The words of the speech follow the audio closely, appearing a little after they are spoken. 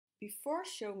Before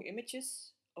showing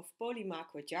images of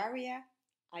polymicrogyria,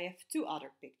 I have two other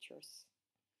pictures.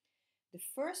 The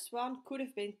first one could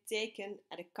have been taken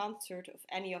at a concert of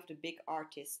any of the big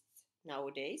artists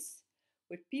nowadays,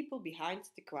 with people behind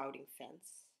the crowding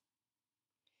fence.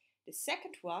 The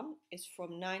second one is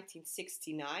from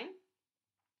 1969,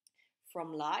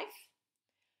 from live,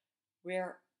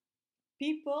 where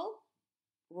people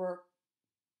were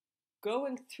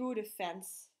going through the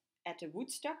fence at the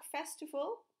Woodstock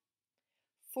Festival,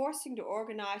 forcing the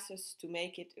organizers to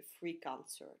make it a free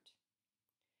concert.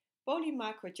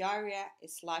 Polymicrogyria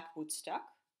is like Woodstock,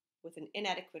 with an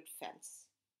inadequate fence.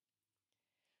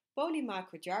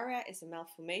 Polymicrogyria is a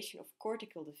malformation of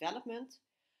cortical development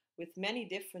with many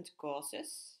different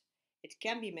causes. It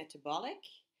can be metabolic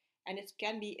and it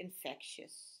can be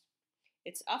infectious.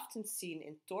 It's often seen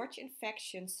in torch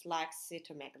infections like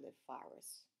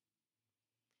cytomegalovirus.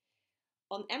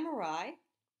 On MRI,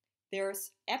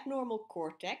 there's abnormal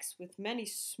cortex with many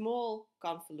small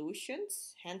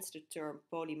convolutions, hence the term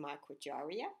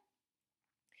polymicrogyria.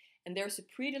 And there's a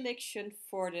predilection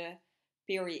for the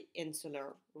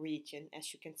peri-insular region,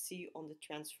 as you can see on the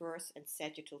transverse and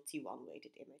sagittal T1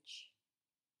 weighted image.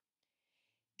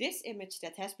 This image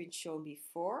that has been shown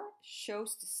before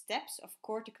shows the steps of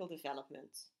cortical development.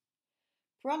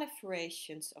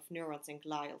 Proliferations of neurons and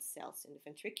glial cells in the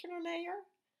ventricular layer,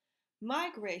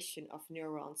 migration of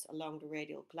neurons along the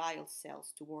radial glial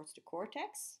cells towards the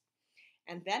cortex,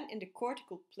 and then in the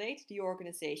cortical plate the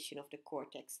organization of the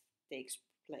cortex takes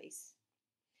place.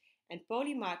 And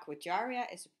polymicrogyria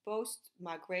is a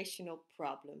post-migrational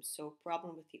problem, so a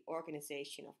problem with the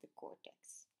organization of the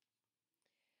cortex.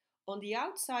 On the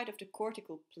outside of the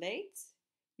cortical plate,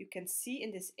 you can see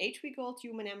in this 8-week-old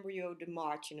human embryo the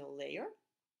marginal layer,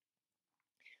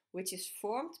 which is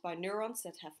formed by neurons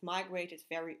that have migrated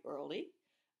very early,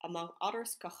 among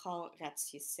others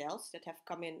Cajal-Ratzius cells that have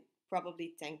come in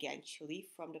probably tangentially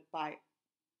from the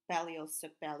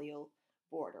paleo-subpaleo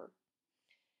border.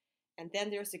 And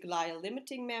then there's the glial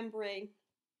limiting membrane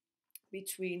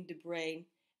between the brain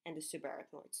and the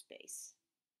subarachnoid space.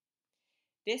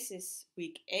 This is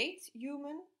week 8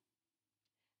 human,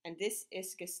 and this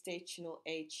is gestational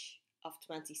age of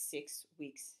 26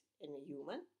 weeks in a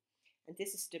human. And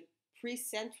this is the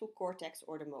precentral cortex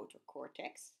or the motor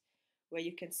cortex, where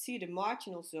you can see the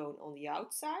marginal zone on the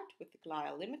outside with the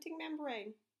glial limiting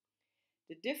membrane,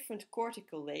 the different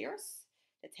cortical layers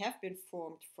that have been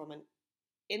formed from an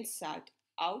inside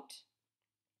out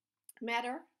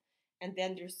matter, and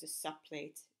then there's the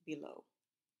subplate below.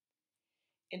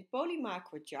 In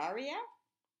polymicrogyria,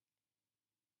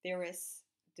 there is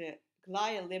the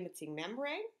glial limiting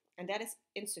membrane, and that is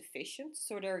insufficient,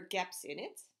 so there are gaps in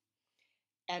it.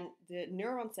 And the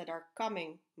neurons that are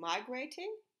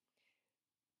migrating,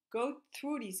 go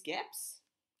through these gaps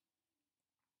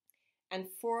and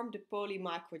form the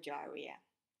polymicrogyria.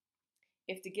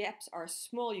 If the gaps are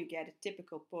small, you get a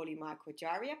typical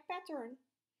polymicrogyria pattern.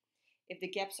 If the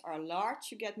gaps are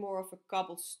large, you get more of a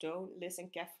cobblestone,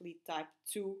 lissencephaly type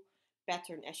 2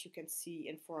 pattern, as you can see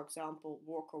in, for example,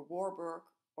 Walker-Warburg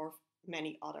or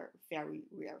many other very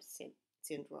rare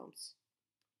syndromes.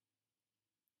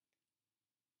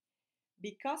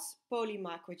 Because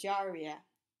polymicrogyria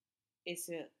is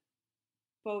a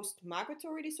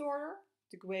post-migratory disorder,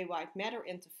 the gray-white matter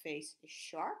interface is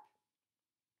sharp.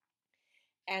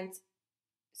 And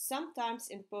sometimes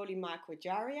in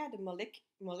polymicrogyria, the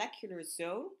molecular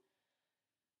zone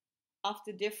of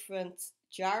the different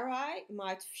gyri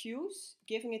might fuse,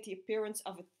 giving it the appearance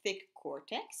of a thick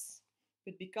cortex.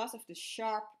 But because of the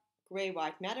sharp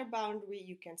gray-white matter boundary,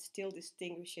 you can still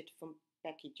distinguish it from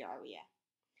pachygyria.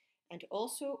 And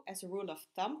also, as a rule of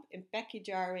thumb, in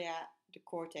pachygyria, the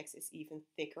cortex is even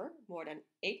thicker, more than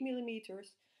 8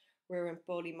 millimeters, where in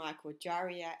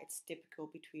polymicrogyria, it's typical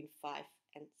between 5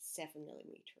 and 7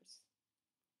 millimeters.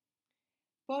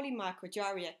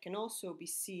 Polymicrogyria can also be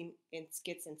seen in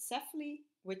schizencephaly,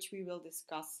 which we will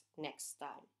discuss next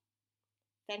time.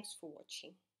 Thanks for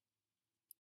watching.